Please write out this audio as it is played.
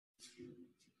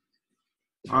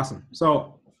Awesome.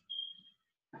 So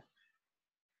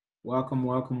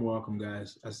welcome,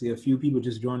 guys. I see a few people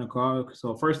just joined the call.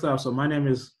 So first off, so my name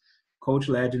is Coach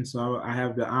Legend. So I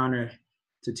have the honor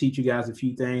to teach you guys a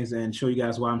few things and show you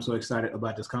guys why I'm so excited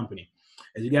about this company.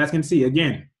 As you guys can see,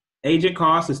 again, agent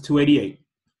cost is $288.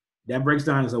 That breaks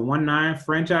down as a $19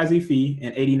 franchisee fee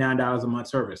and $89 a month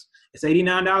service. It's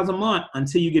 $89 a month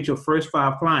until you get your first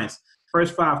 5 clients.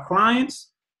 First 5 clients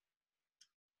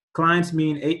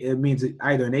mean it means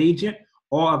either an agent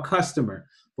or a customer.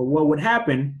 But what would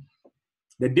happen,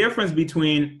 the difference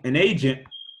between an agent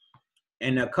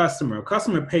and a customer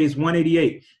pays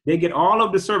 $188. They get all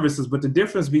of the services, but the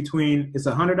difference between, it's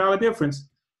 $100 difference.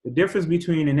 The difference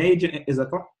between an agent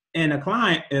and a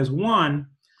client is, one,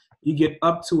 you get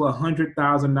up to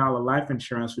 $100,000 life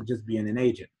insurance for just being an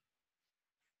agent.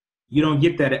 You don't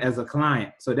get that as a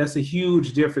client. So that's a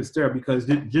huge difference there, because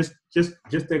just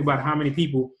think about how many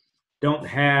people don't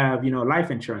have, life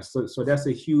insurance. So that's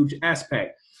a huge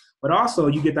aspect. But also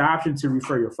you get the option to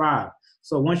refer your 5.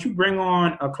 So once you bring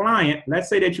on a client, let's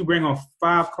say that you bring on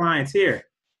 5 clients here.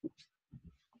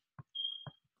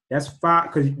 That's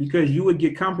 5, because you would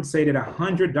get compensated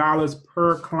 $100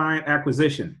 per client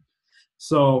acquisition.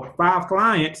 So 5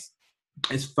 clients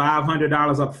is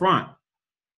 $500 up front.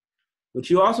 But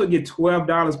you also get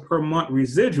 $12 per month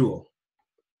residual.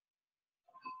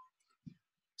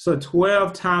 So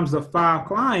 12 times the 5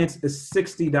 clients is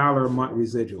 $60 a month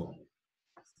residual.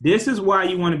 This is why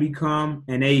you want to become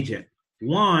an agent.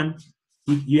 One,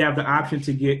 you have the option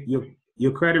to get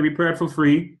your credit repaired for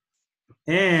free,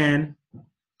 and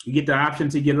you get the option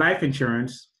to get life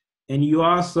insurance, and you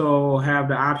also have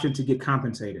the option to get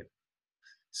compensated.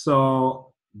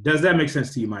 So does that make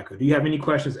sense to you, Michael? Do you have any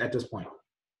questions at this point?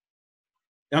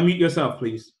 Unmute yourself,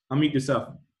 please. Unmute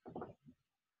yourself.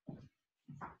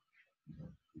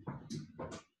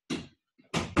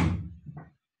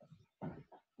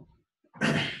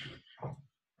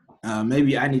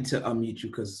 Maybe I need to unmute you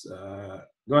because,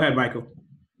 go ahead, Michael.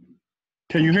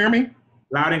 Can you hear me?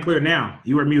 Loud and clear now.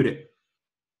 You were muted.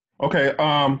 Okay.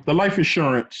 The life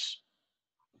insurance.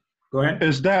 Go ahead.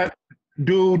 Is that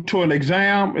due to an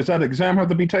exam? Is that exam have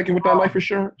to be taken with that life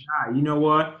insurance? You know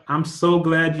what? I'm so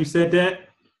glad you said that,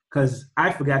 because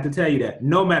I forgot to tell you that.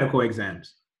 No medical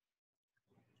exams.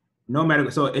 No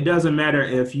medical. So it doesn't matter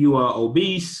if you are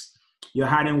obese, your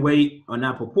height and weight are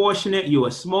not proportionate, you're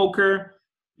a smoker,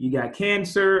 you got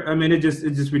cancer. I mean, it's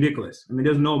just ridiculous. I mean,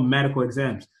 there's no medical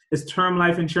exams. It's term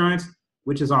life insurance,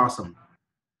 which is awesome.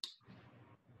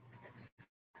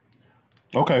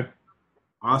 Okay.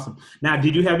 Awesome. Now,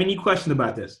 did you have any questions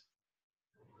about this?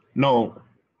 No.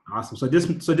 Awesome. So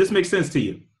this makes sense to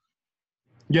you?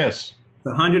 Yes.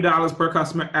 It's $100 per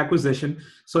customer acquisition.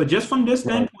 So just from this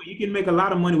standpoint, you can make a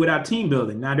lot of money without team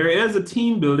building. Now, there is a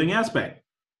team building aspect,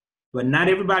 but not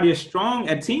everybody is strong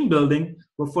at team building.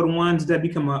 But for the ones that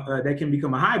can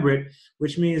become a hybrid,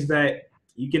 which means that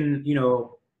you can,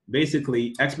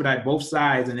 basically expedite both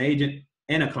sides, an agent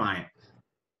and a client,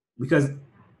 because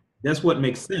that's what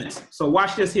makes sense. So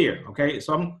watch this here, okay?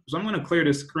 So I'm going to clear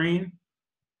the screen.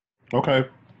 Okay.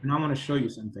 And I want to show you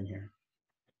something here.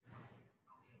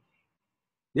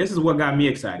 This is what got me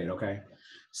excited, okay?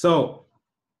 So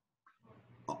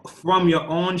from your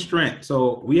own strength.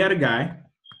 So we had a guy.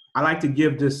 I like to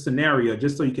give this scenario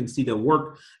just so you can see the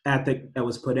work ethic that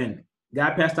was put in.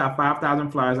 Guy passed out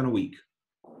 5,000 flyers in a week.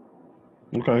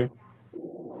 Okay.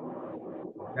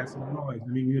 Got some noise. Let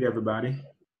me mute everybody.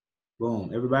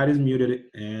 Boom. Everybody's muted,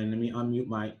 and let me unmute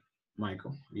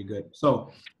Michael. You're good.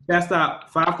 So passed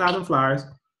out 5,000 flyers,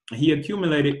 and he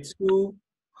accumulated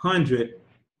 200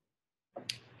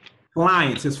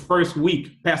 clients his first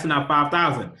week, passing out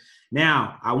 5,000.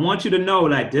 Now, I want you to know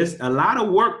that a lot of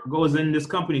work goes in this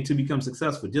company to become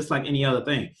successful, just like any other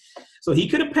thing. So he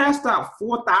could have passed out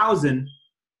 4,000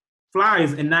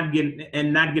 flyers and not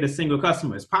get a single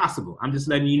customer. It's possible. I'm just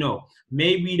letting you know.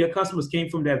 Maybe the customers came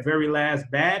from that very last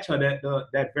batch or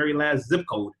that very last zip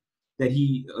code that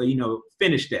he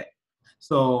finished at.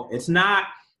 So it's not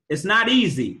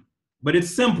easy, but it's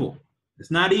simple.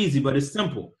 It's not easy, but it's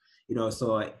simple.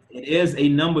 So it is a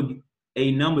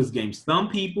numbers game. Some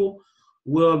people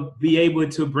will be able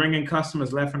to bring in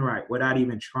customers left and right without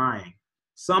even trying.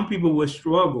 Some people will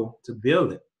struggle to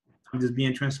build it. I'm just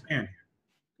being transparent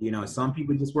here. Some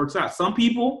people it just works out. Some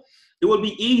people, it would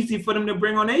be easy for them to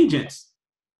bring on agents,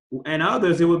 and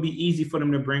others, it would be easy for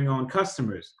them to bring on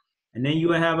customers. And then you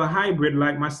will have a hybrid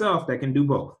like myself that can do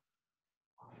both.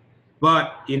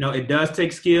 But, it does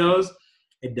take skills.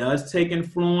 It does take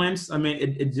influence. I mean,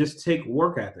 it just takes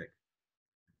work ethic.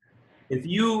 If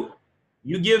you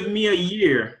give me a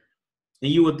year,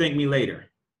 and you will thank me later.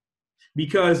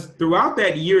 Because throughout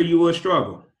that year, you will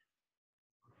struggle.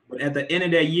 But at the end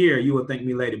of that year, you will thank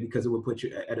me later because it will put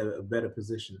you at a better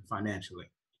position financially.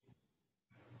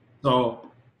 So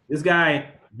this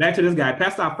guy, back to this guy,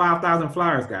 passed out 5,000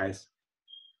 flyers, guys.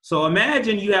 So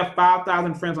imagine you have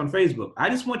 5,000 friends on Facebook. I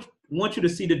just want you to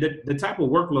see the type of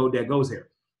workload that goes here.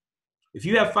 If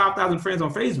you have 5,000 friends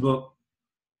on Facebook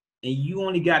and you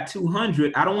only got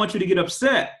 200, I don't want you to get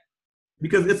upset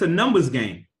because it's a numbers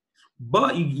game.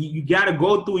 But you got to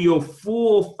go through your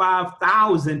full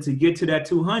 5,000 to get to that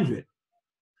 200.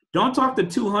 Don't talk to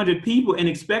 200 people and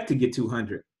expect to get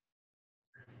 200.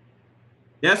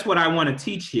 That's what I want to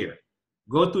teach here.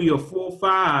 Go through your full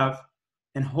 5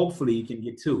 and hopefully you can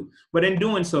get 2. But in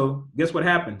doing so, guess what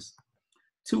happens?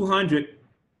 200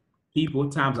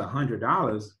 people times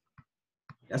 $100,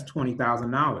 that's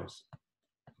 $20,000.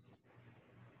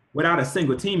 Without a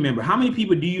single team member, how many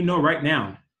people do you know right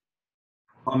now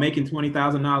are making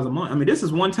 $20,000 a month? I mean, this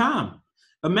is one time.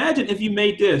 Imagine if you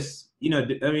made this,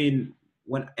 I mean,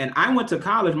 and I went to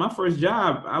college, my first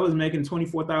job, I was making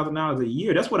 $24,000 a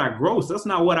year. That's what I grossed. That's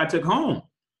not what I took home.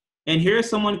 And here's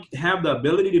someone have the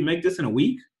ability to make this in a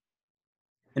week.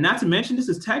 And not to mention, this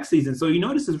is tax season. So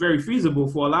this is very feasible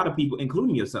for a lot of people,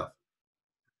 including yourself.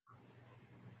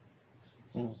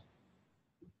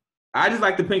 I just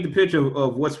like to paint the picture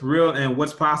of what's real and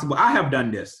what's possible. I have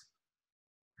done this.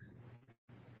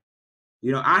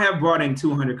 I have brought in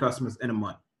 200 customers in a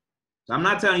month. So I'm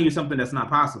not telling you something that's not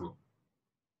possible.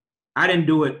 I didn't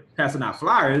do it passing out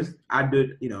flyers. I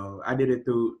did it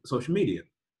through social media.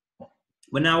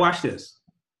 But now watch this.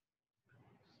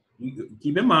 You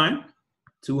keep in mind,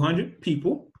 200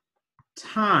 people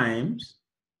times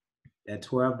that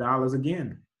 $12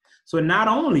 again. So not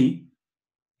only,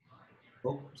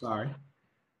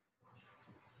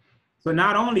 So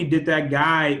not only did that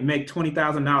guy make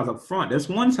 $20,000 up front, that's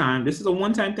one time. This is a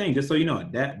one-time thing, just so you know.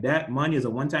 That money is a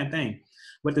one-time thing.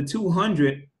 But the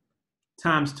 200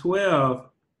 times 12,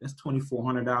 that's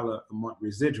 $2,400 a month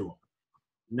residual.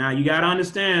 Now you got to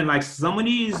understand, like some of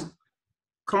these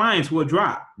clients will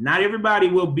drop. Not everybody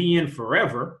will be in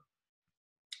forever.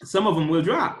 Some of them will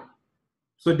drop.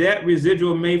 So that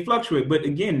residual may fluctuate. But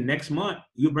again, next month,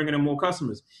 you're bringing in more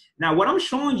customers. Now, what I'm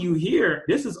showing you here,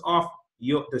 this is off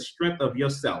the strength of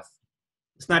yourself.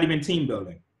 It's not even team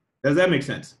building. Does that make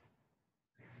sense?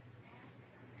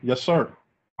 Yes, sir.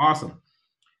 Awesome.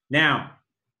 Now,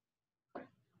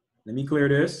 let me clear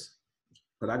this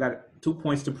because I got 2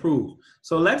 points to prove.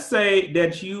 So let's say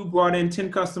that you brought in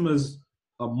 10 customers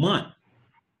a month.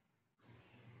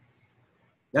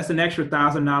 That's an extra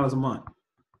 $1,000 a month.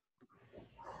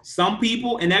 Some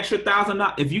people, an extra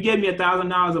 $1,000. If you gave me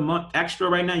 $1,000 a month extra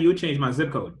right now, you would change my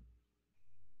zip code.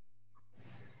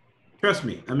 Trust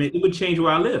me. I mean, it would change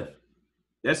where I live.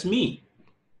 That's me.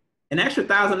 An extra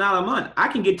 $1,000 a month, I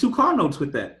can get 2 car notes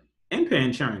with that and pay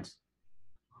insurance.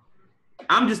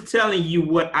 I'm just telling you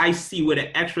what I see with an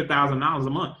extra $1,000 a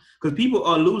month because people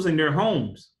are losing their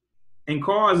homes and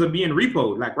cars are being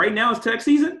repoed. Like right now, it's tax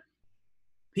season.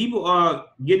 People are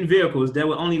getting vehicles that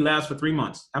will only last for 3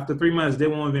 months. After 3 months, they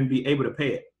won't even be able to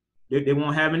pay it. They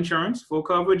won't have insurance, full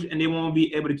coverage, and they won't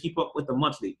be able to keep up with the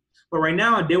monthly. But right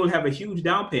now, they will have a huge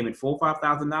down payment, $4,000 or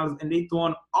 $5,000, and they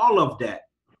throwing all of that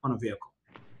on a vehicle.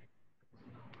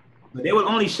 But they will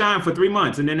only shine for 3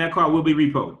 months, and then that car will be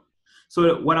repoed.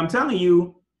 So what I'm telling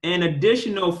you, an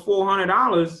additional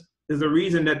 $400 is the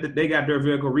reason that they got their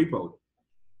vehicle repoed.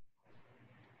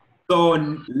 So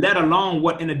let alone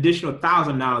what an additional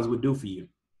 $1,000 would do for you.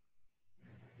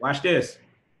 Watch this.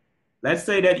 Let's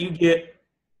say that you get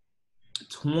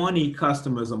 20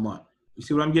 customers a month. You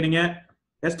see what I'm getting at?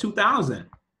 That's 2,000.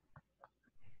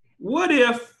 What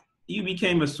if you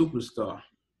became a superstar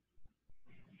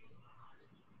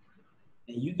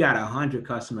and you got 100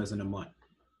 customers in a month?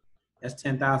 That's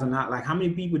 $10,000. Like how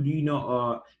many people do you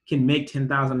know can make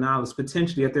 $10,000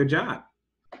 potentially at their job?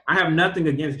 I have nothing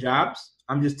against jobs.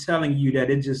 I'm just telling you that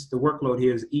the workload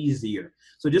here is easier.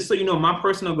 So just so you know, my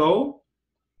personal goal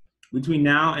between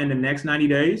now and the next 90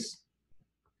 days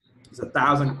is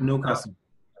 1,000 new customers.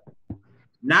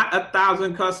 Not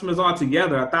 1,000 customers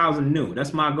altogether, 1,000 new.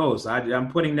 That's my goal. So I'm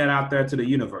putting that out there to the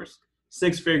universe.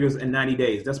 6 figures in 90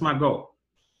 days. That's my goal.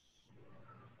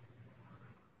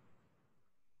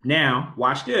 Now,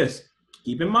 watch this.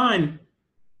 Keep in mind,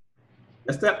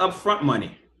 that's that upfront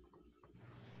money.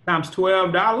 Times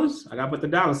 $12. I got to put the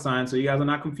dollar sign so you guys are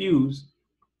not confused.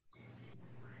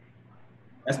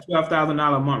 That's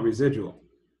 $12,000 a month residual.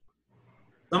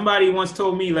 Somebody once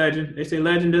told me, Legend, they say,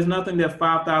 Legend, there's nothing that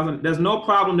there's no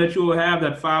problem that you will have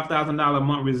that $5,000 a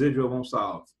month residual won't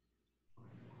solve.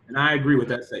 And I agree with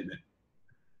that statement.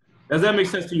 Does that make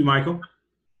sense to you, Michael?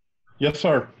 Yes,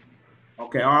 sir.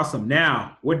 Okay, awesome.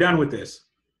 Now we're done with this.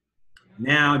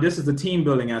 Now this is the team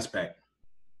building aspect.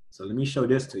 So let me show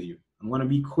this to you. I'm going to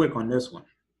be quick on this one.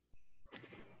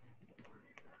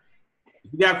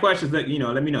 If you got questions, let me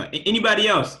know. Anybody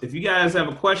else, if you guys have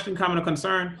a question, comment, or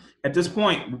concern at this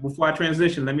point, before I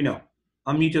transition, let me know.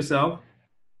 Unmute yourself,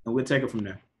 and we'll take it from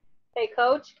there. Hey,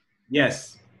 Coach.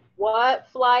 Yes. What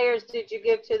flyers did you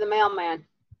give to the mailman?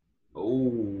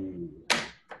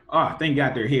 Thank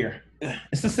God they're here.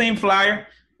 It's the same flyer.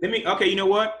 Okay, you know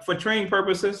what? For training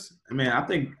purposes, I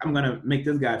think I'm going to make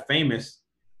this guy famous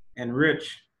and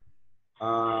rich.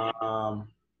 Or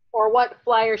what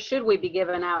flyer should we be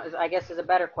giving out, I guess is a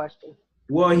better question.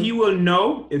 Well, he will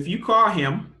know if you call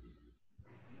him.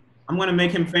 I'm going to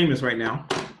make him famous right now.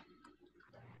 I'm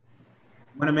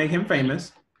going to make him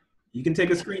famous. You can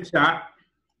take a screenshot.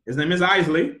 His name is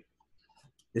Isley.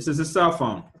 This is his cell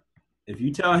phone. If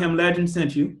you tell him Legend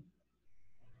sent you,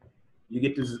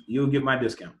 you'll get my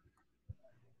discount.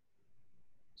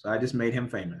 So I just made him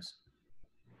famous.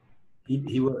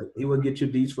 He will get you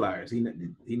these flyers. He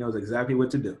knows exactly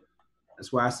what to do.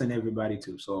 That's why I send everybody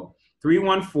to. So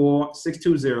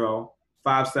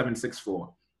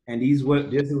 314-620-5764. And this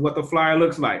is what the flyer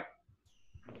looks like.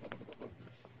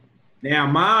 Now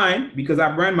mine, because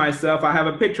I brand myself, I have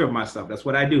a picture of myself. That's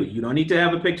what I do. You don't need to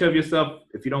have a picture of yourself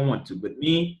if you don't want to. But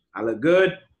me, I look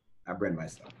good. I brand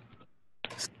myself.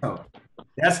 So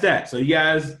that's that. So you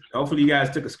guys, hopefully you guys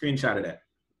took a screenshot of that.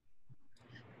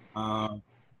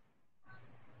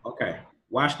 Okay,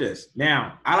 watch this.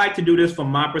 Now, I like to do this from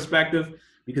my perspective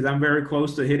because I'm very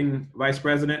close to hitting vice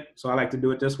president. So I like to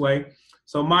do it this way.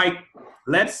 So Mike,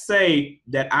 let's say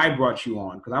that I brought you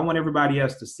on because I want everybody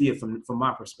else to see it from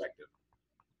my perspective.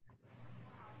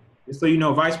 Just so you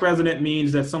know, vice president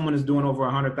means that someone is doing over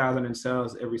 100,000 in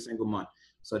sales every single month.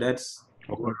 So that's,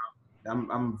 okay.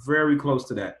 I'm very close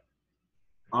to that.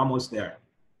 Almost there.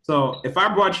 So if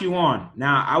I brought you on,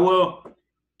 now I will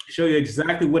show you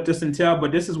exactly what this entails,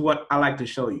 but this is what I like to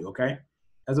show you, okay?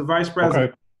 As a vice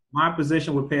president, my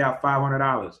position would pay out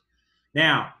 $500.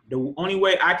 Now, the only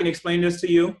way I can explain this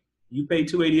to you, you pay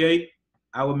 $288,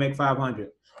 I would make $500. And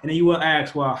then you will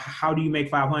ask, well, how do you make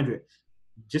 $500?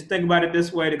 Just think about it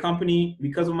this way. The company,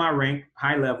 because of my rank,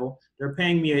 high level, they're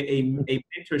paying me a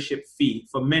mentorship fee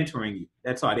for mentoring you.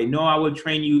 That's all. They know I will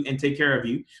train you and take care of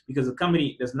you because the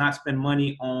company does not spend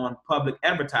money on public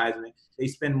advertising. They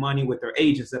spend money with their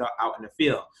agents that are out in the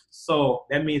field. So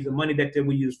that means the money that they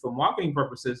will use for marketing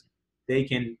purposes, they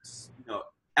can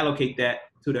allocate that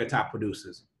to their top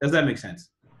producers. Does that make sense?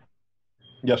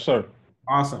 Yes, sir.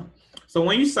 Awesome. So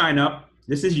when you sign up,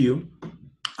 this is you.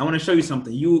 I want to show you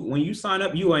something. When you sign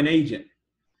up, you are an agent.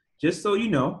 Just so you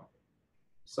know.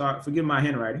 Sorry, forgive my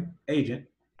handwriting. Agent.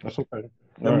 That's okay.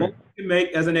 The most you can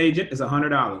make as an agent is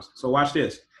 $100. So watch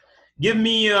this. Give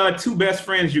me two best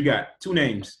friends you got. Two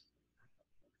names.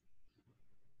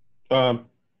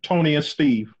 Tony and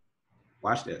Steve.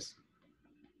 Watch this.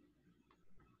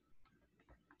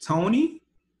 Tony,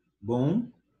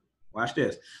 boom. Watch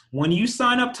this. When you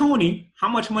sign up Tony, how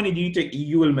much money do you think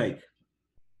you will make?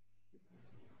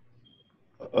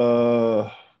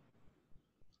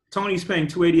 Tony's paying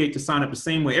 $288 to sign up the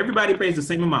same way. Everybody pays the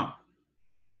same amount.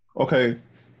 Okay.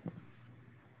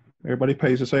 Everybody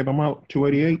pays the same amount,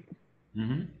 $288?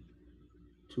 Mm-hmm.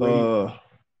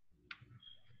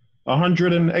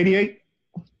 188?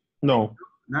 No.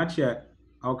 Not yet.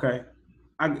 Okay.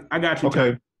 I got you.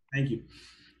 Okay. Tony. Thank you.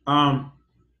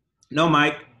 No,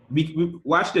 Mike.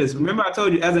 Watch this. Remember I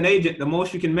told you as an agent, the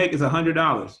most you can make is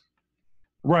 $100.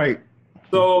 Right.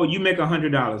 So you make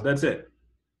 $100. That's it.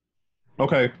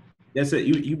 Okay. That's it.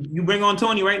 You bring on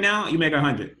Tony right now, you make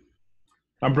 100.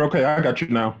 Okay. I got you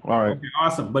now. All right. Okay,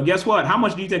 awesome. But guess what? How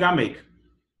much do you think I make?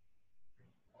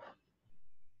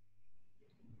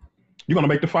 You're gonna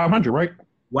make the 500, right?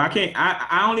 Well,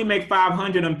 I only make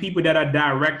 500 on people that are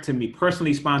direct to me,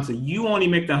 personally sponsored. You only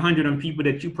make the 100 on people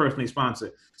that you personally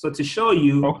sponsor. So to show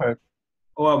you, okay.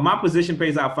 Or my position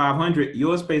pays out 500,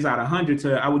 yours pays out 100,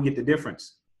 so I would get the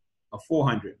difference of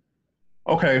 400.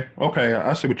 Okay. Okay.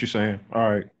 I see what you're saying. All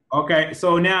right. Okay.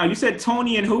 So now you said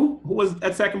Tony and who? Who was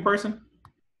that second person?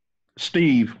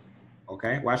 Steve.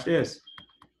 Okay. Watch this.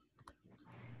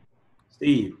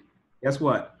 Steve, guess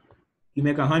what? You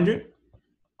make 100.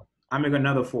 I make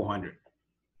another 400.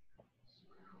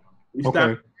 We stop.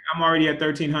 Okay. I'm already at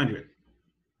 1,300.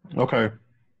 Okay.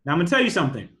 Now I'm gonna tell you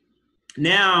something.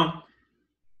 Now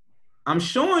I'm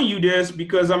showing you this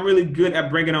because I'm really good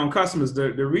at bringing on customers.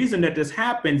 The reason that this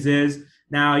happens is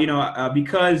now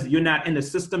because you're not in the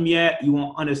system yet, you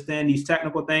won't understand these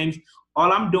technical things.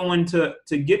 All I'm doing to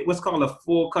get what's called a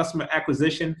full customer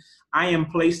acquisition, I am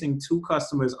placing 2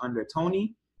 customers under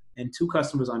Tony and 2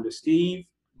 customers under Steve.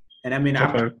 And I mean,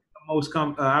 I bring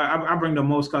I bring the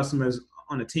most customers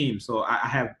on the team. So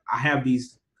I have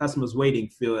these customers waiting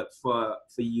for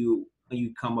you when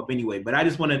you come up anyway. But I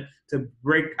just wanted to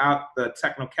break out the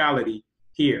technicality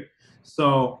here.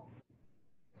 So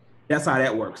that's how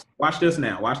that works. Watch this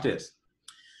now. Watch this.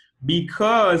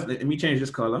 Because, let me change this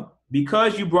color.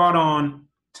 Because you brought on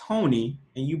Tony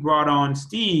and you brought on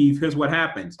Steve, here's what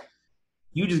happens.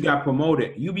 You just got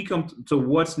promoted. You become to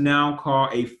what's now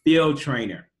called a field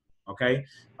trainer, okay?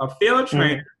 A field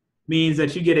trainer means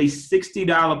that you get a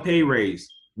 $60 pay raise.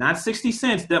 Not 60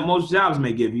 cents that most jobs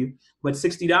may give you, but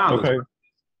 $60. Okay.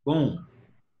 Boom.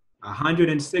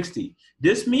 160.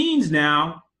 This means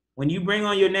now, when you bring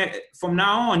on your next, from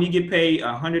now on, you get paid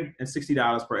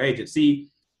 $160 per agent. See,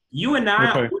 you and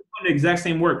I, we're doing the exact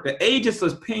same work. The agents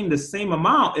are paying the same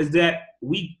amount, is that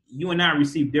you and I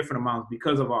receive different amounts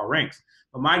because of our ranks.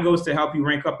 But my goal is to help you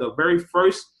rank up. The very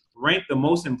first rank, the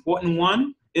most important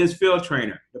one, is field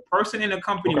trainer. The person in the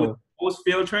company with the most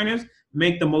field trainers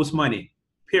make the most money,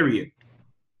 period.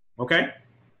 Okay?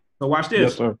 So watch this.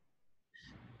 Yes, sir.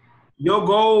 Your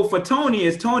goal for Tony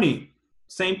is Tony.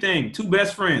 Same thing. 2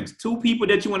 best friends, 2 people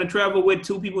that you want to travel with,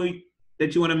 2 people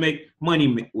that you want to make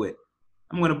money with.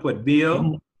 I'm going to put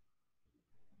Bill.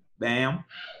 Bam.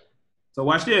 So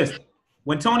watch this.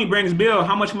 When Tony brings Bill,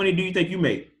 how much money do you think you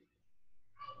make?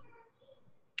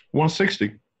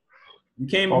 160. You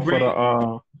can't bring.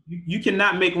 You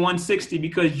cannot make 160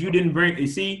 because you didn't bring. You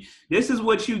see, this is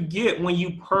what you get when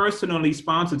you personally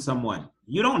sponsored someone.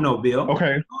 You don't know Bill. Okay.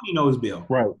 Tony knows Bill.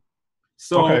 Right.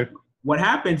 So what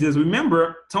happens is,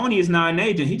 remember, Tony is not an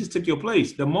agent. He just took your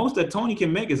place. The most that Tony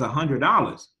can make is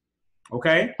 $100.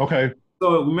 Okay. Okay.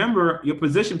 So remember, your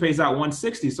position pays out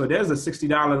 160. So there's a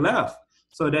 $60 left.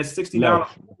 So that $60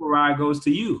 override goes to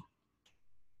you.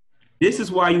 This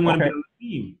is why you want to be on the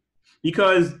team,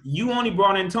 because you only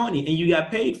brought in Tony and you got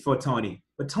paid for Tony.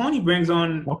 But Tony brings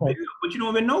on Bill, but you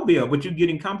don't even know Bill, but you're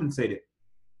getting compensated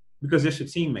because it's your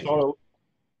teammate. So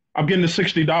I'm getting the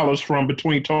 $60 from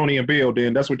between Tony and Bill.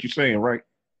 Then that's what you're saying, right?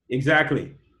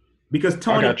 Exactly, because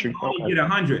Tony get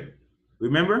 100.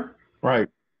 Remember? Right.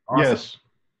 Awesome. Yes.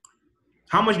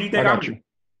 How much do you think I make?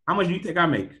 How much do you think I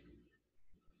make?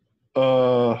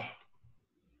 You're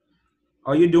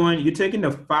taking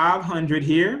the 500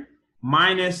 here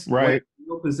minus what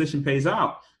your position pays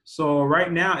out. So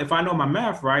right now, if I know my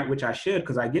math right, which I should,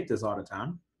 because I get this all the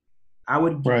time, I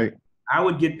would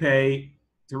get paid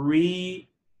 $340.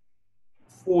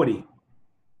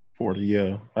 40,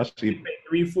 yeah. I see.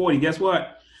 $340. Guess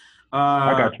what?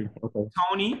 I got you. Okay.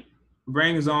 Tony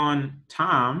brings on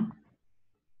Tom.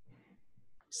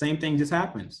 Same thing just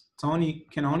happens. Tony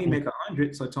can only make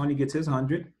 100, so Tony gets his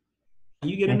 100.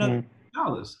 And you get another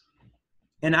 $1.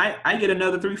 And I get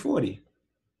another 340.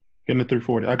 Getting the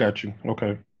 340. I got you.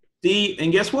 Okay. Steve,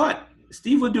 and guess what?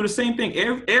 Steve will do the same thing.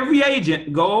 Every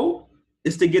agent goal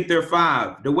is to get their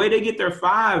 5. The way they get their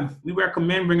 5, we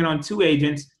recommend bringing on 2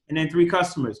 agents and then 3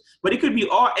 customers. But it could be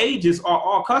all agents or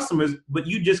all customers, but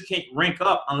you just can't rank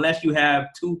up unless you have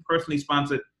 2 personally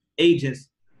sponsored agents.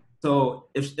 So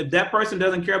if that person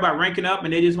doesn't care about ranking up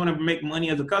and they just want to make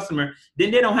money as a customer, then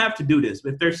they don't have to do this.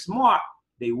 But if they're smart,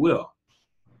 they will.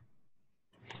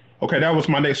 Okay, that was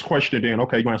my next question then.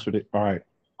 Okay, you answered it. All right.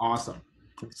 Awesome.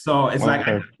 So it's like,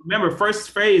 remember, first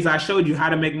phase, I showed you how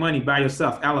to make money by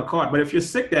yourself, a la carte. But if you're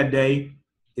sick that day,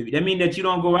 that means that you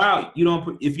don't go out,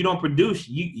 if you don't produce,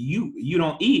 you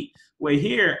don't eat. Where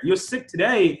here, you're sick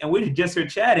today and we're just here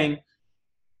chatting,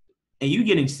 and you're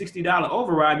getting $60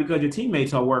 override because your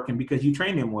teammates are working because you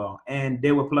train them well and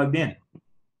they were plugged in.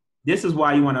 This is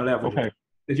why you want to leverage it,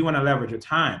 because you want to leverage your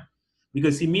time.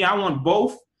 Because see, me, I want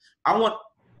both. I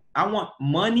want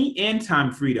money and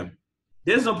time freedom.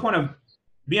 There's no point of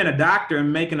being a doctor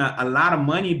and making a lot of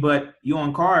money, but you're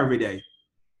on call every day.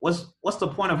 What's the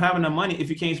point of having the money if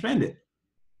you can't spend it?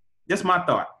 That's my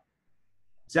thought.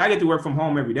 See, I get to work from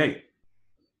home every day.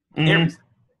 And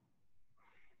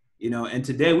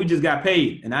today we just got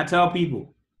paid. And I tell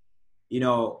people,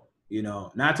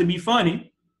 not to be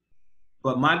funny,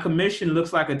 but my commission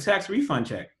looks like a tax refund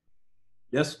check.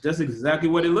 That's exactly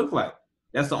what it looked like.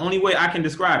 That's the only way I can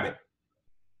describe it.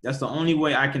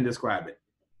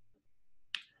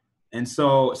 And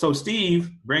so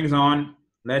Steve brings on,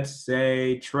 let's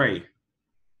say, Trey.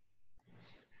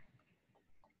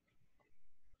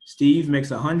 Steve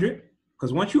makes 100,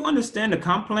 because once you understand the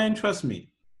comp plan, trust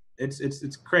me,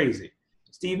 it's crazy.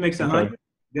 Steve makes 100.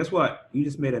 Guess what? You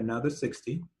just made another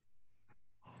 60,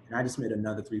 and I just made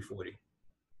another 340.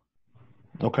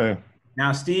 Okay.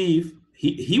 Now Steve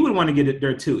he would want to get it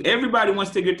there too. Everybody wants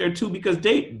to get there too because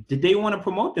they want to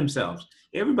promote themselves.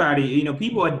 Everybody,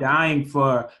 people are dying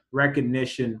for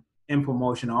recognition and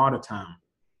promotion all the time.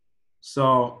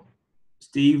 So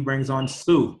Steve brings on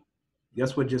Sue.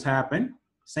 Guess what just happened?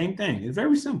 Same thing. It's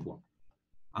very simple.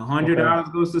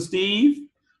 $100 goes to Steve.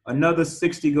 Another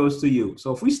 60 goes to you.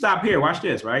 So if we stop here, watch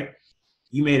this, right?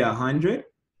 You made 100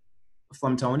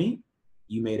 from Tony.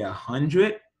 You made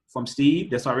 100 from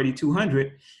Steve. That's already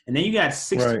 200. And then you got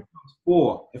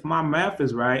 64. If my math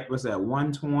is right, what's that?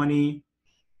 120.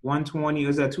 120.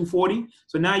 Is that 240?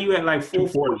 So now you at like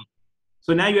 440.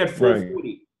 So now you at 440.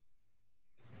 Right.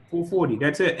 440.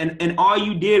 That's it. And all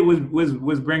you did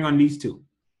was bring on these two.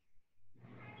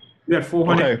 You got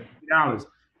 $400.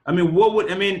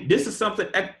 This is something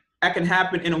that can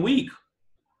happen in a week.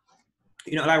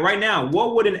 Like right now,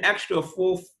 what would an extra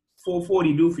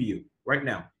 440 do for you right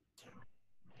now?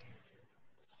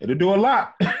 It'll do a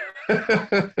lot.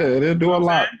 It'll do a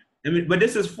lot. But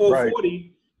this is 440.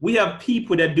 Right. We have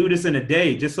people that do this in a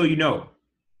day, just so you know.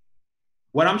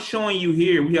 What I'm showing you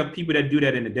here, we have people that do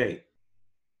that in a day.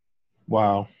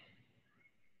 Wow.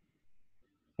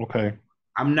 Okay.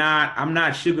 I'm not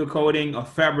sugarcoating or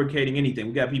fabricating anything.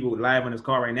 We got people live on this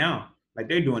call right now. Like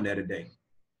they're doing that a day.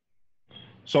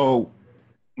 So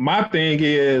my thing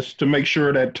is to make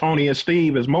sure that Tony and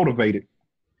Steve is motivated.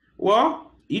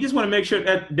 Well, you just want to make sure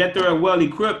that they're well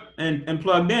equipped and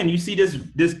plugged in. You see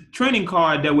this training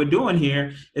card that we're doing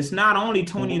here. It's not only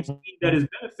Tony and Steve that is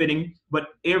benefiting, but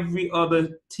every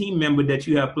other team member that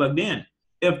you have plugged in.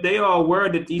 If they are aware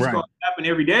that these calls happen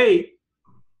every day,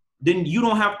 then you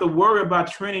don't have to worry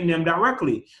about training them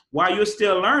directly. While you're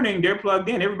still learning, they're plugged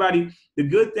in. Everybody, the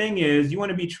good thing is you want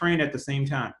to be trained at the same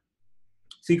time.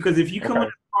 See, because if you come on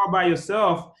the call by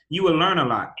yourself, you will learn a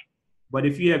lot. But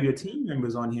if you have your team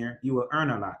members on here, you will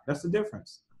earn a lot. That's the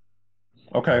difference.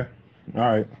 Okay. All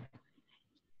right.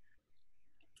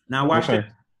 Now watch this.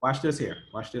 Watch this here.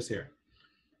 Watch this here.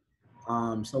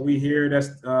 So we hear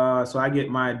that's so I get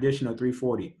my additional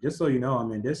 340. Just so you know,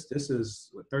 this is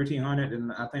what, 1300,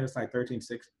 and I think it's like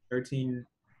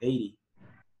 1380.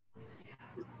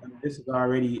 This is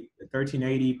already the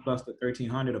 1380 plus the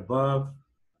 1300 above.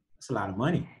 That's a lot of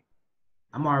money.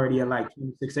 I'm already at like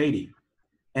 2680,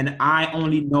 and I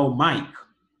only know Mike.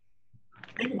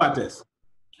 Think about this.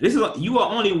 You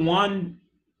are only one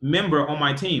member on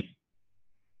my team.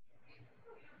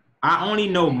 I only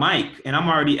know Mike, and I'm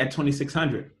already at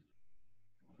 2,600.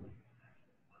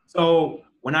 So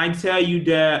when I tell you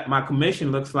that my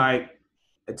commission looks like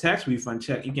a tax refund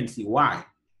check, you can see why.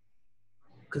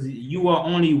 Because you are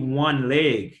only one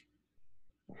leg.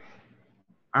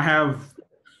 I have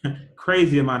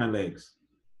crazy amount of legs.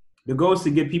 The goal is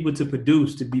to get people to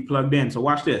produce, to be plugged in. So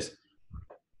watch this.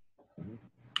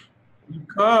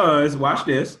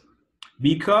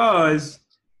 Because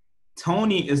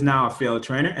Tony is now a field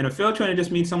trainer, and a field trainer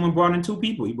just means someone brought in two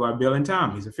people. He brought Bill and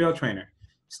Tom. He's a field trainer.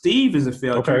 Steve is a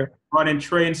field trainer. Brought in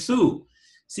Trey and Sue.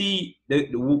 See,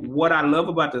 what I love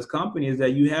about this company is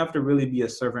that you have to really be a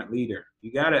servant leader.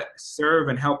 You got to serve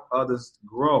and help others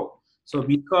grow. So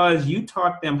because you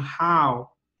taught them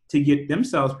how to get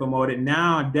themselves promoted,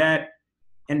 now that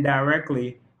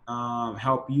indirectly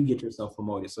help you get yourself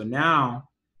promoted. So now,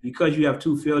 because you have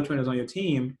two field trainers on your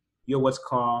team, you're what's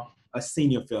called a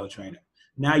senior field trainer.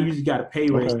 Now you just got a pay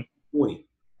raise of 40.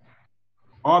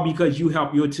 All because you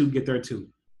help your two get there too.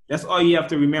 That's all you have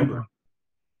to remember.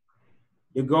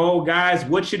 The goal, guys,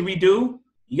 what should we do?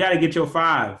 You got to get your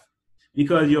 5,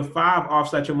 because your 5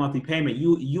 offsets your monthly payment.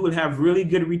 You will have really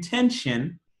good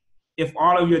retention if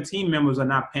all of your team members are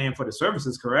not paying for the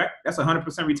services, correct? That's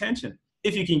 100% retention.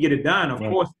 If you can get it done, of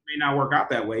course, it may not work out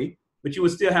that way, but you will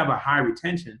still have a high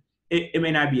retention. It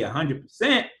may not be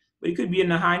 100%, but it could be in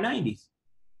the high 90s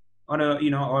or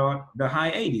the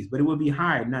high 80s, but it will be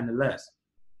high nonetheless.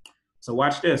 So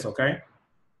watch this, okay?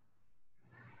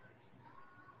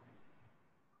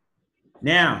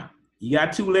 Now, you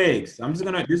got 2 legs.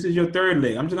 This is your 3rd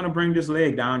leg. I'm just gonna bring this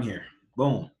leg down here.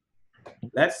 Boom.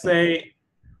 Let's say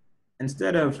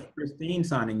instead of Christine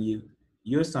signing you,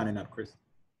 you're signing up, Chris.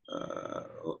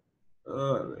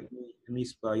 Let me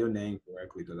spell your name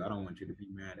correctly, because I don't want you to be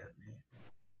mad at me.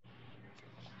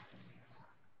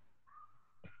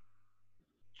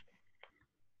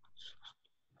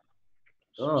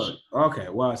 Oh, okay.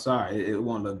 Well, sorry. It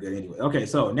won't look good anyway. Okay,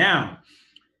 so now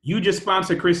you just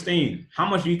sponsored Christine. How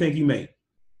much do you think you made?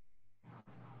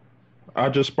 I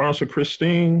just sponsored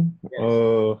Christine.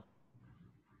 Yes.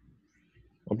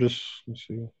 Let's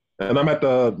see. And I'm at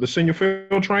the senior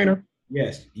field trainer?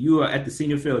 Yes, you are at the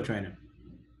senior field trainer.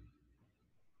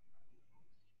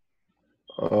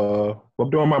 I'm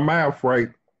doing my math right.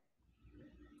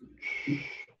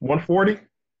 140?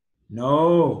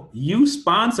 No, you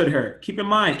sponsored her. Keep in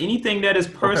mind, anything that is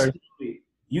Okay. personally,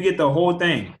 you get the whole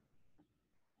thing.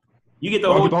 You get the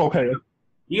Oh, whole. okay.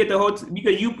 You get the whole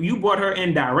because you brought her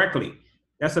in directly.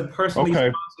 That's a personally Okay.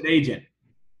 sponsored agent.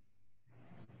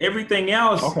 Everything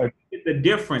else, Okay. you get the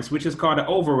difference, which is called an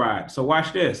override. So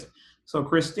watch this. So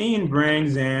Christine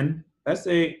brings in, let's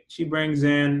say she brings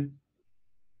in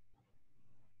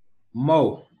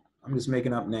Mo. I'm just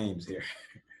making up names here.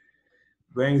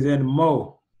 Brings in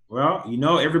Mo. Well, you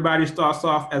know, everybody starts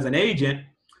off as an agent.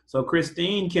 So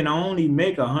Christine can only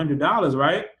make $100,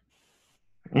 right?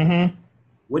 Mm-hmm.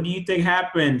 What do you think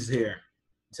happens here?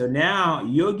 So now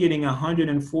you're getting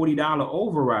 $140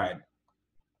 override.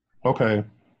 Okay.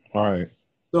 All right.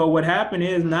 So what happened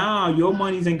is now your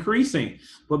money's increasing,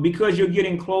 but because you're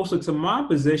getting closer to my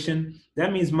position,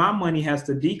 that means my money has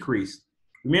to decrease.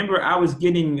 Remember, I was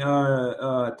getting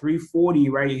 340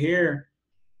 right here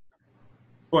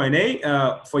for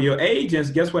for your agents.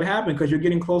 Guess what happened? Because you're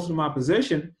getting closer to my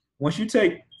position. Once you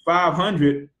take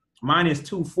 500 minus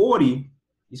 240,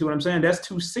 you see what I'm saying? That's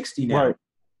 260 now. Right.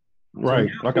 So Right.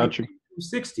 now I got you.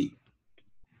 260.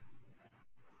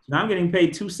 Now I'm getting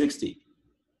paid 260.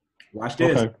 Watch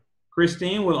this. Okay.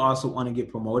 Christine will also want to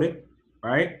get promoted,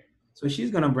 right? So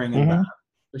she's gonna bring in Mm-hmm. Bob.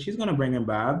 So she's gonna bring in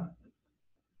Bob.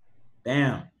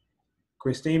 Bam.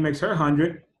 Christine makes her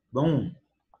 100. Boom.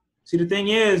 See, the thing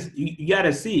is, you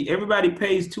gotta see. Everybody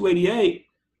pays 288,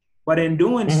 but in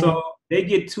doing Mm-hmm. so, they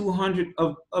get 200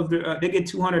 of their they get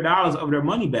 $200 of their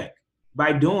money back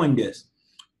by doing this.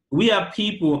 We have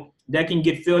people that can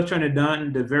get field training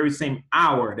done the very same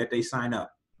hour that they sign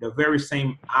up. The very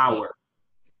same hour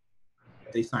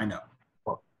that they sign up.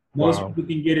 Most Wow. people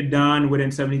can get it done within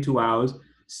 72 hours.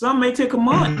 Some may take a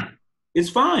month. It's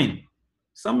fine.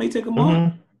 Some may take a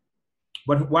month. Mm-hmm.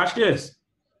 But watch this.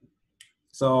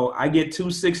 So I get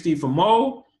 260 for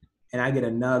Mo, and I get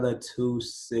another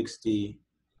 260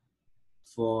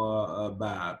 for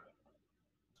Bob.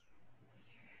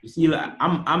 You see,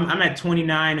 I'm at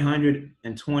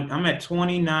 2,920. I'm at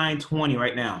 2,920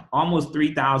 right now, almost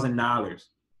 $3,000.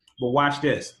 But watch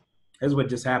this. Here's what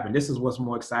just happened. This is what's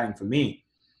more exciting for me.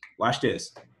 Watch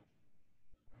this.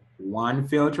 One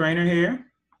field trainer here.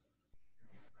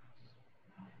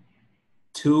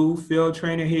 Two field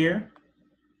trainer here.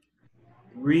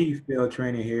 Three field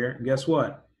trainer here. And guess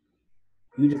what?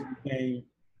 You just became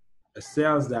a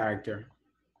sales director,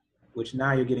 which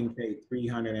now you're getting paid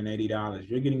 $380.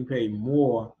 You're getting paid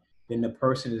more than the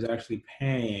person is actually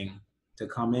paying to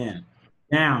come in.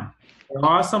 Now, there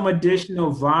are some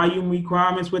additional volume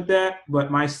requirements with that,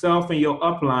 but myself and your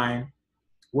upline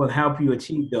will help you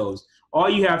achieve those. All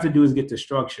you have to do is get the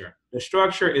structure. The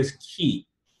structure is key.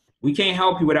 We can't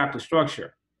help you without the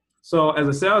structure. So as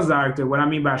a sales director, what I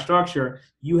mean by structure,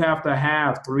 you have to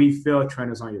have 3 field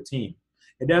trainers on your team.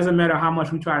 It doesn't matter how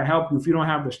much we try to help you. If you don't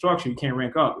have the structure, you can't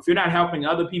rank up. If you're not helping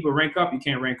other people rank up, you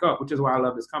can't rank up, which is why I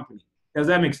love this company. Does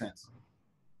that make sense?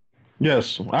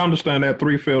 Yes, I understand that.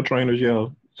 3 field trainers. Yeah.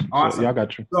 Awesome. So, yeah, I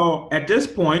got you. So at this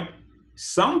point,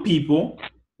 some people,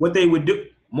 what they would do,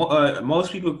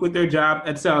 most people quit their job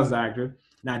at sales director.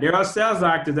 Now, there are sales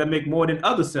directors that make more than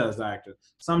other sales directors.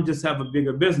 Some just have a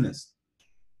bigger business.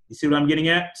 You see what I'm getting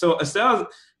at? So a sales,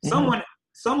 someone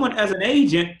as an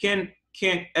agent can,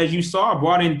 as you saw,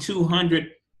 brought in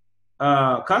 200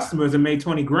 customers and made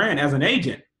 20 grand as an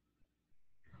agent.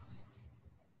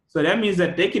 So that means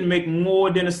that they can make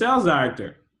more than a sales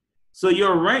director. So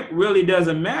your rank really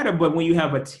doesn't matter, but when you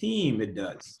have a team, it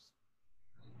does.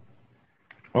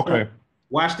 Okay. So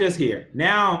watch this here.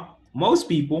 Now, most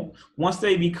people, once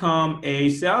they become a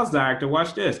sales director,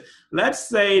 watch this. Let's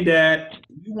say that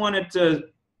you wanted to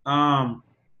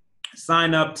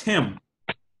sign up Tim,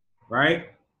 right?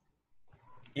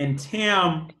 And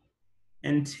Tim,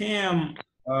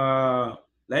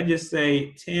 let's just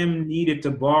say Tim needed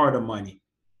to borrow the money.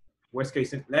 Worst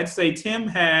case, let's say Tim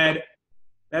had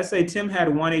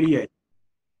 188,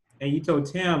 and you told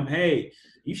Tim, hey,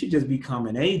 you should just become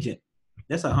an agent.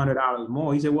 That's $100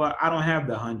 more. He said, well, I don't have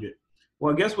the 100.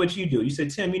 Well, guess what you do? You said,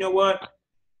 Tim, you know what?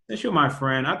 Since you're my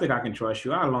friend, I think I can trust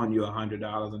you. I'll loan you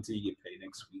 $100 until you get paid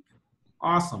next week.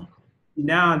 Awesome.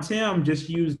 Now Tim just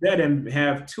used that and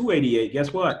have 288.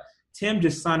 Guess what? Tim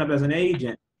just signed up as an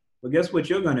agent. But guess what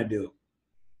you're going to do?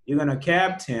 You're going to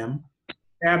cab Tim.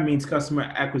 Cab means customer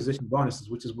acquisition bonuses,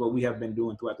 which is what we have been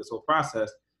doing throughout this whole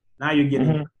process. Now you're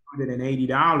getting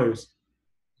 $180.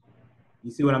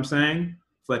 You see what I'm saying?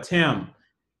 For Tim.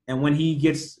 And when he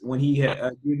gives you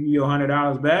your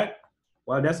 $100 back,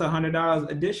 well, that's $100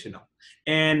 additional.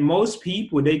 And most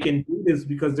people, they can do this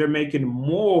because they're making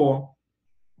more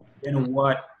than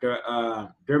what it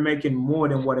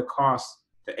costs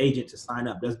the agent to sign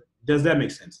up. Does that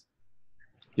make sense?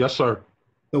 Yes, sir.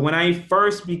 So when I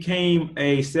first became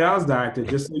a sales director,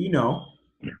 just so you know,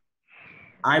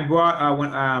 I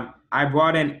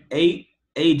brought in 8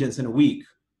 agents in a week.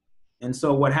 And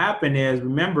so what happened is,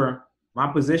 remember,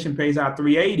 my position pays out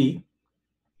 $380.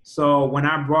 So when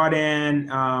I brought in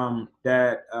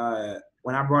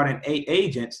when I brought in 8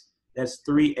 agents, that's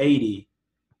 $380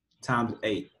 times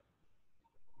 8.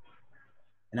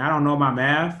 And I don't know my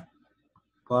math,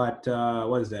 but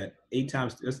what is that? 8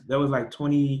 times, that was like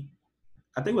 20,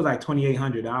 I think it was like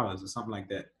 $2,800 or something like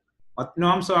that. No,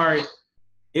 I'm sorry.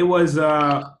 It was,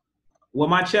 well,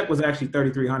 my check was actually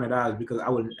 $3,300 because I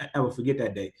would never forget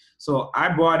that day. So I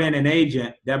brought in an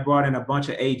agent that brought in a bunch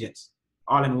of agents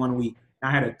all in 1 week. I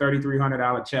had a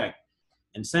 $3,300 check.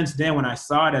 And since then, when I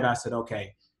saw that, I said,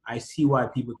 okay, I see why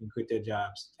people can quit their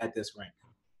jobs at this rank.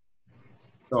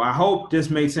 So I hope this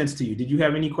made sense to you. Did you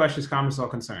have any questions, comments, or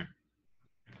concern?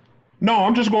 No,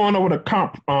 I'm just going over the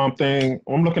comp thing.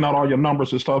 I'm looking at all your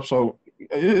numbers and stuff. So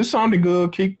it sounded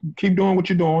good. Keep doing what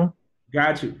you're doing.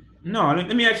 Got you. No,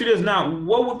 let me ask you this now.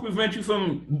 What would prevent you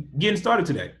from getting started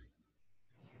today?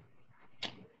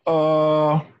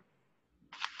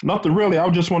 Nothing really. I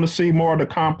just want to see more of the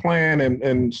comp plan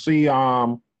and see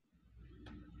as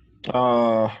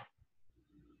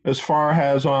far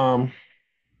as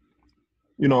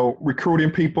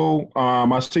recruiting people.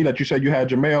 I see that you said you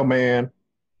had your mailman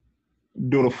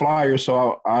do the flyer,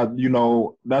 so I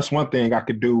that's one thing I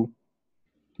could do.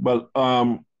 But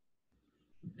that's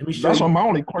what my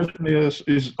only question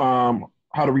is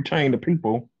how to retain the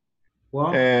people,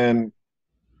 and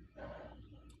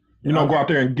go out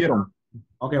there and get them.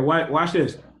 Okay, watch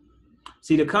this.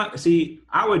 See,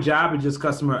 our job is just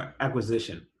customer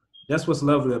acquisition. That's what's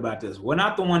lovely about this. We're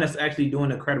not the one that's actually doing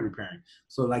the credit repairing.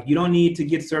 So, like, you don't need to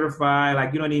get certified.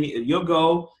 Like, you don't need. Your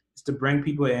goal is to bring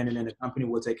people in, and then the company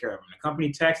will take care of them. The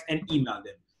company text and email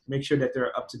them, make sure that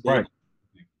they're up to date. Right.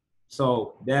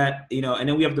 So that and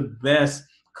then we have the best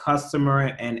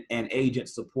customer and agent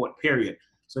support. Period.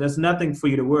 So there's nothing for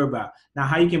you to worry about. Now,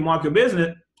 how you can market your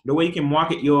business? The way you can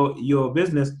market your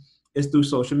business is through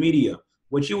social media.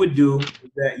 What you would do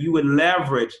is that you would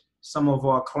leverage some of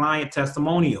our client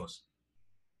testimonials.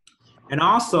 And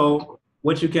also,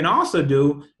 what you can also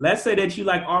do, let's say that you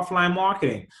like offline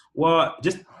marketing. Well,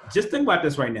 just think about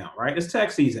this right now, right? It's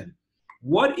tax season.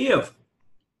 What if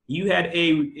you had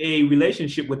a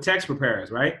relationship with tax preparers,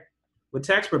 right? With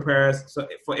tax preparers, so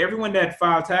for everyone that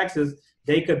filed taxes,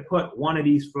 they could put one of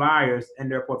these flyers in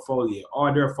their portfolio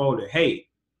or their folder. Hey,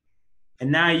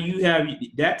 and now you have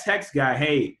that tax guy,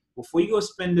 hey, before you go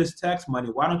spend this tax money,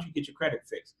 why don't you get your credit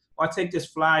fixed? Or take this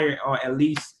flyer, or at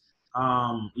least,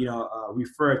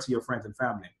 refer it to your friends and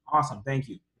family. Awesome, thank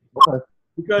you. Okay.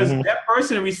 Because that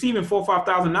person receiving $4,000 or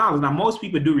 $5,000. Now, most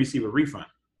people do receive a refund.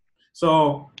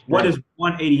 So, what is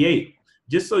 188?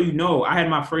 Just so you know, I had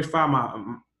my first five my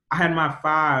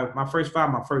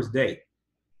first day.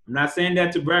 I'm not saying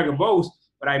that to brag or boast,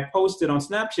 but I posted on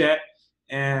Snapchat,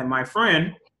 and my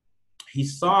friend, he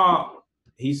saw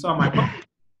my post.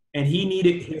 And he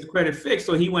needed his credit fixed.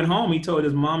 So he went home. He told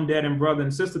his mom, dad, and brother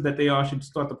and sister that they all should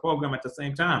start the program at the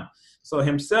same time. So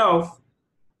himself,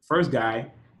 first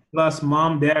guy, plus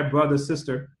mom, dad, brother,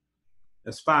 sister,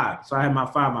 that's 5. So I had my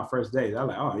first day. I was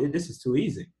like, oh, this is too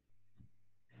easy.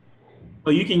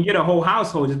 So you can get a whole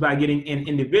household just by getting an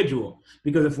individual.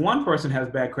 Because if one person has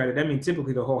bad credit, that means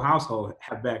typically the whole household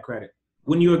have bad credit.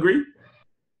 Wouldn't you agree?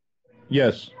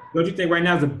 Yes. Don't you think right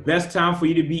now is the best time for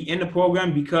you to be in the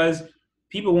program? Because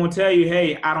people won't tell you,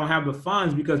 hey, I don't have the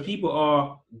funds, because people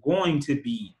are going to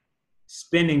be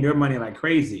spending their money like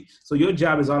crazy. So your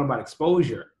job is all about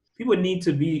exposure. People need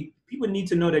to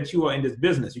know that you are in this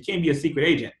business. You can't be a secret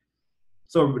agent.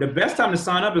 So the best time to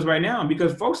sign up is right now,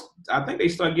 because folks, I think they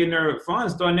start getting their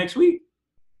funds starting next week.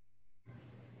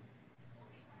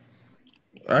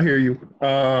 I hear you.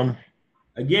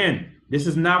 Again, this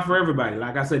is not for everybody.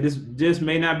 Like I said, this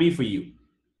may not be for you.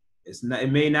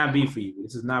 It may not be for you.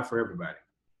 This is not for everybody.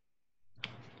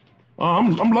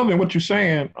 I'm loving what you're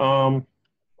saying. I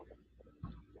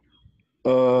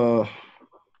know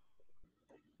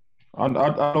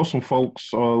some folks,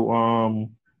 so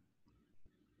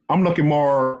I'm looking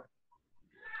more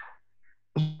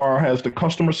as far as the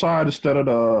customer side instead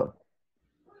of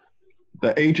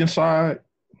the agent side.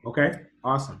 Okay,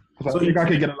 awesome. So I think I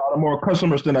can get a lot of more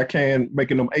customers than I can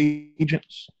making them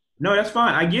agents. No, that's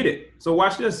fine. I get it. So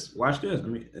watch this. Watch this.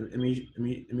 Let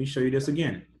me show you this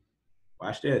again.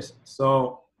 Watch this.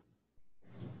 So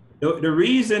the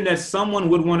reason that someone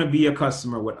would want to be a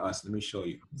customer with us, let me show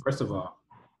you. First of all,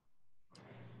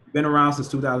 been around since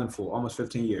 2004, almost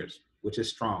 15 years, which is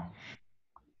strong.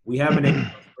 We have an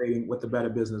A+ rating with the Better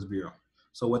Business Bureau.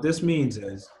 So what this means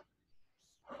is,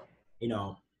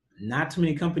 not too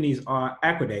many companies are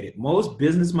accredited. Most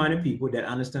business-minded people that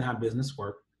understand how business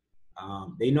works,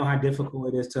 they know how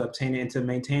difficult it is to obtain it and to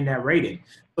maintain that rating.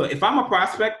 So if I'm a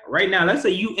prospect right now, let's say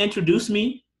you introduce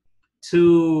me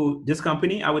to this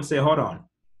company, I would say, hold on.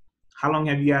 How long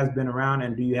have you guys been around,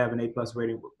 and do you have an A+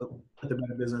 rating with the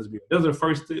Better Business Bureau? Those are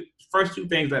the first two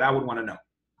things that I would want to know.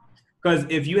 Because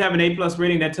if you have an A+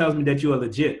 rating, that tells me that you are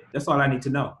legit. That's all I need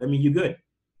to know. That means you're good.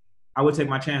 I would take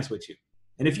my chance with you.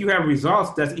 And if you have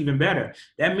results, that's even better.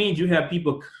 That means you have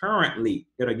people currently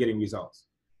that are getting results.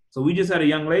 So we just had a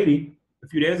young lady a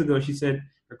few days ago. She said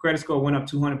her credit score went up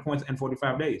 200 points in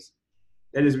 45 days.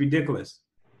 That is ridiculous.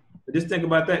 But just think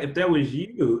about that. If that was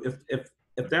you,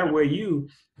 if that were you,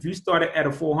 if you started at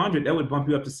a 400, that would bump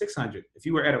you up to 600. If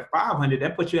you were at a 500,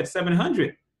 that puts you at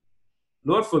 700.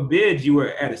 Lord forbid you were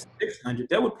at a 600,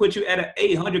 that would put you at an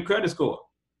 800 credit score.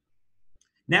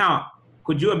 Now,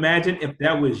 could you imagine if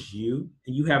that was you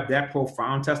and you have that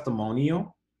profound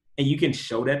testimonial and you can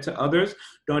show that to others?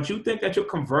 Don't you think that your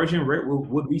conversion rate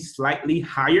would be slightly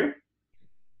higher?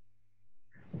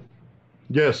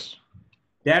 Yes.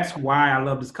 That's why I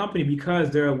love this company,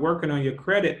 because they're working on your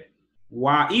credit.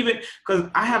 Why? Even because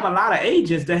I have a lot of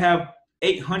agents that have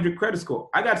 800 credit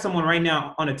score. I got someone right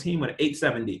now on a team with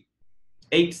 870.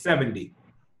 870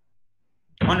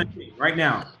 on the team right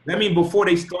now. That means before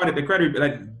they started the credit,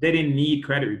 like they didn't need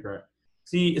credit repair.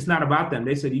 See, it's not about them.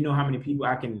 They said, you know how many people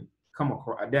I come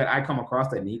across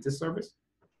that need this service?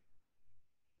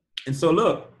 And so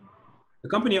look, the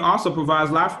company also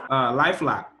provides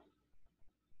LifeLock.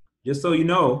 Just so you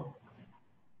know,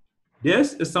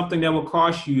 this is something that will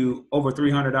cost you over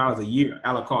 $300 a year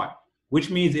a la carte, which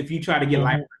means if you try to get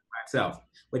LifeLock by itself,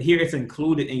 but here it's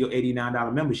included in your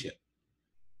 $89 membership,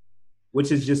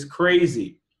 which is just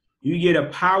crazy. You get a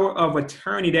power of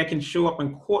attorney that can show up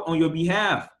in court on your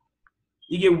behalf.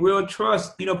 You get real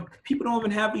trust. People don't even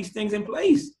have these things in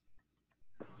place.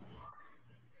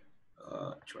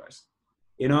 Trust.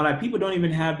 Like people don't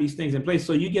even have these things in place.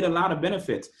 So you get a lot of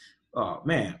benefits. Oh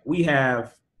man, we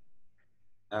have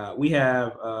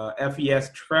FES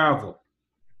Travel,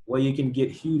 where you can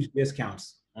get huge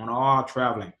discounts on all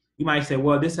traveling. You might say,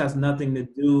 well, this has nothing to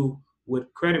do with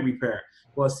credit repair.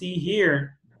 Well, see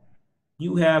here,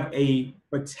 you have a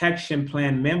protection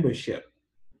plan membership.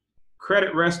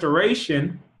 Credit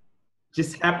restoration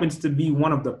just happens to be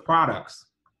one of the products,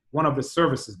 one of the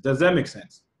services. Does that make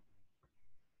sense?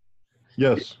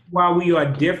 Yes. While we are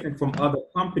different from other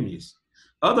companies.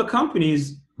 Other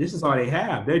companies, this is all they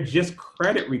have. They're just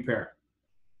credit repair.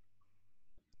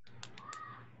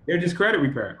 They're just credit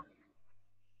repair.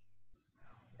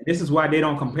 And this is why they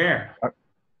don't compare.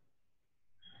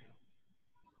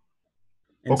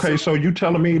 Okay, so you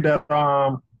telling me that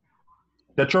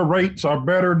that your rates are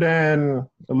better than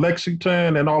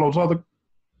Lexington and all those other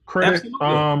credit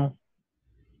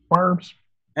firms?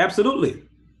 Absolutely.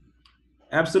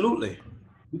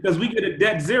 Because we get a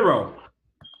debt zero,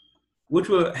 which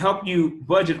will help you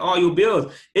budget all your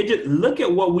bills. It just look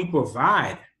at what we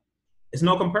provide. It's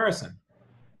no comparison.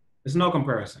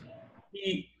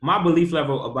 My belief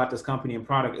level about this company and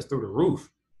product is through the roof.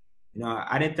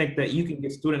 I didn't think that you can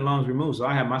get student loans removed. So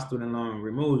I had my student loan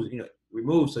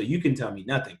removed so you can tell me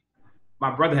nothing.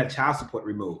 My brother had child support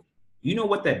removed. You know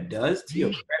what that does to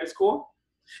your credit score?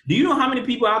 Do you know how many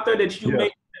people out there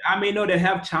that I may know that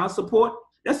have child support?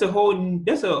 That's a whole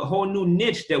new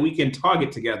niche that we can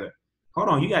target together. Hold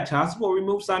on, you got child support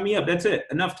removed? Sign me up. That's it.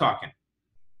 Enough talking.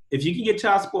 If you can get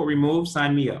child support removed,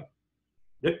 sign me up.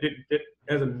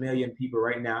 There's a million people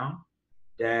right now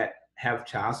that have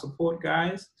child support,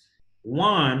 guys.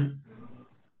 One,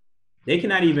 they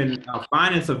cannot even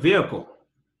finance a vehicle.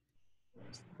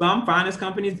 Some finance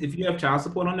companies, if you have child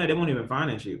support on there, they won't even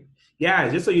finance you.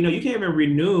 Guys, just so you know, you can't even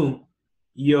renew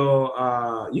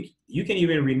your you can't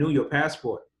even renew your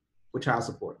passport with child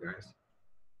support, guys.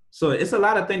 So it's a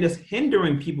lot of things that's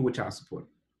hindering people with child support.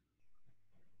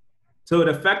 So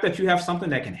the fact that you have something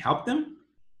that can help them,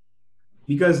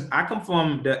 because I come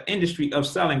from the industry of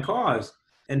selling cars.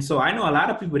 And so I know a lot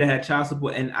of people that had child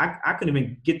support and I couldn't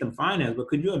even get them financed, but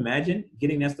could you imagine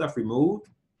getting that stuff removed?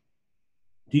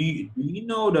 Do you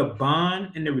know the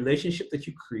bond and the relationship that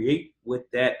you create with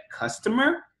that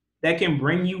customer that can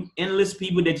bring you endless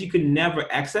people that you could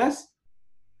never access?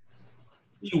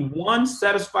 One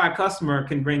satisfied customer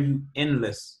can bring you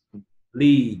endless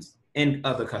leads and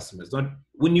other customers.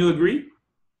 Wouldn't you agree?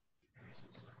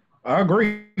 I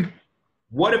agree.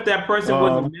 What if that person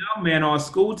was a mailman or a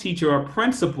school teacher or a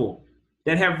principal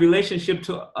that have relationship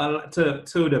to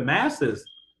the masses?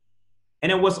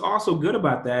 And then what's also good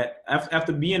about that,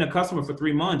 after being a customer for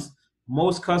 3 months,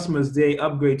 most customers, they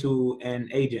upgrade to an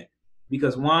agent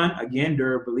because one, again,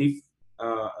 their belief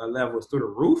level is through the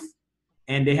roof,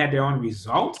 and they had their own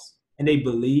results, and they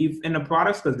believe in the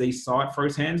products because they saw it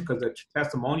firsthand because the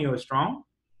testimonial is strong,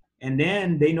 and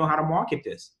then they know how to market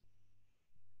this.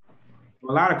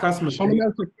 A lot of customers. So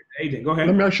Agent, go ahead.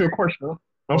 let me ask you a question.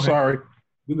 I'm sorry.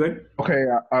 You good? Okay,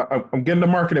 I'm getting the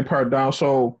marketing part down.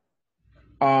 So,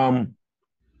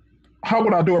 how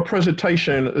would I do a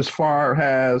presentation as far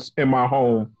as in my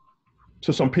home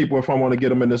to some people if I want to get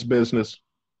them in this business?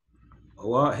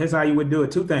 Well, here's how you would do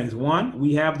it. Two things. One,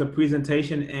 we have the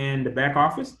presentation in the back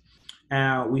office.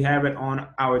 We have it on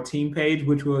our team page,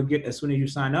 which we'll get as soon as you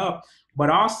sign up.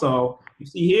 But also, you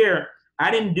see here,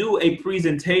 I didn't do a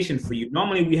presentation for you.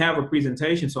 Normally, we have a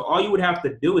presentation. So all you would have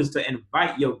to do is to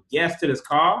invite your guests to this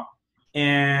call,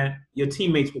 and your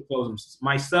teammates would close them.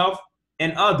 Myself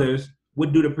and others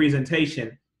would do the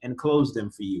presentation and close them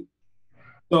for you.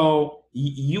 So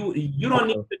you don't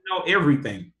need to know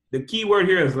everything. The key word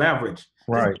here is leverage.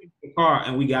 Right. Just the car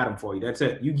and we got them for you. That's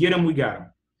it. You get them, we got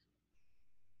them.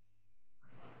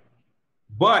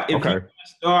 But if you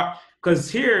start,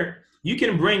 because here you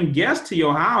can bring guests to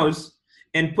your house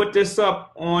and put this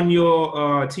up on your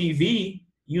TV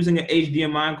using an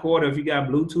HDMI cord. Or if you got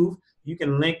Bluetooth, you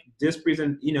can link this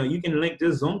you can link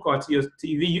this Zoom call to your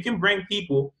TV. You can bring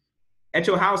people at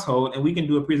your household, and we can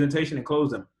do a presentation and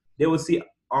close them. They will see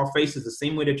our faces the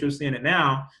same way that you're seeing it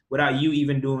now without you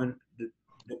even doing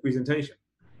the presentation.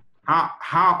 How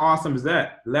awesome is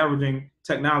that? Leveraging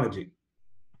technology.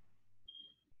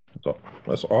 So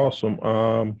that's awesome.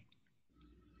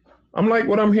 I'm like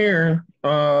what I'm hearing.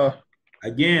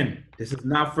 Again, this is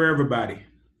not for everybody.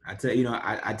 I tell you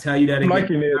that again,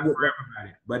 liking it. Not for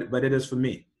everybody, but it is for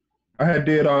me. I had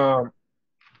did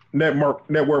network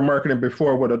marketing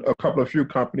before with a few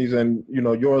companies, and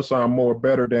yours sound more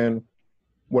better than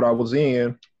what I was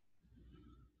in.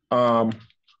 I'm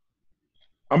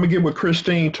gonna get with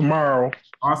Christine tomorrow.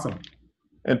 Awesome.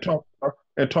 And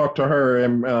talk to her,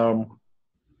 and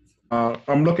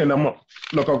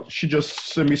she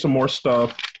just sent me some more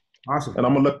stuff. Awesome. And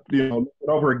I'm gonna look it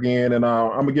over again, and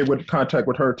I'm gonna get with contact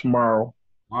with her tomorrow.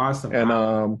 Awesome. And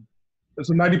there's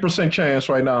a 90% chance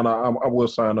right now, and I will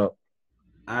sign up.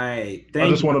 I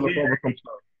just want to look over some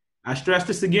stuff. I stress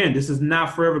this again. This is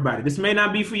not for everybody. This may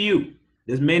not be for you.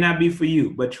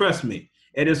 But trust me,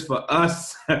 it is for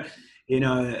us.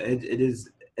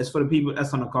 It's for the people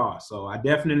that's on the call. So I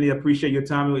definitely appreciate your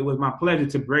time. It was my pleasure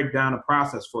to break down the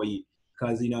process for you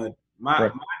because,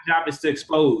 my job is to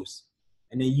expose,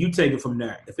 and then you take it from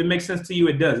there. If it makes sense to you,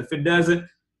 it does. If it doesn't,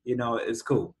 it's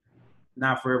cool.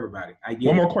 Not for everybody. I get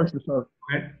One more question, sir.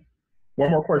 Okay.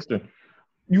 One more question.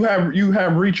 You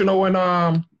have regional and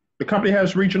the company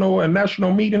has regional and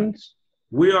national meetings?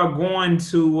 We are going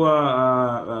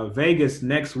to Vegas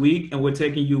next week, and we're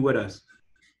taking you with us.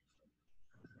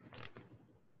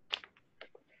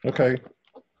 Okay.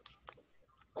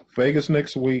 Vegas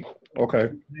next week. Okay.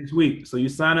 Next week. So you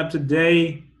sign up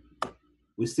today.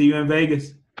 We see you in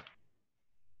Vegas.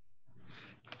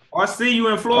 Or see you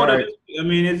in Florida. Right. I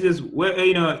mean, it's just,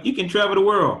 you can travel the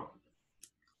world.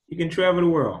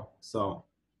 So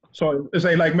is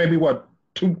they like maybe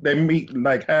they meet,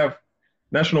 like have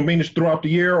national meetings throughout the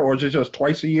year, or is it just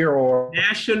twice a year? Or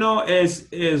national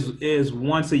is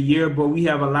once a year, but we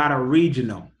have a lot of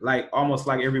regional, like almost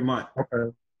like every month.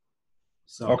 Okay.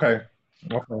 So okay.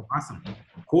 Awesome.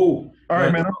 Cool. All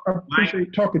right, man. I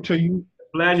appreciate talking to you. The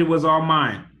pleasure was all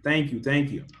mine. Thank you.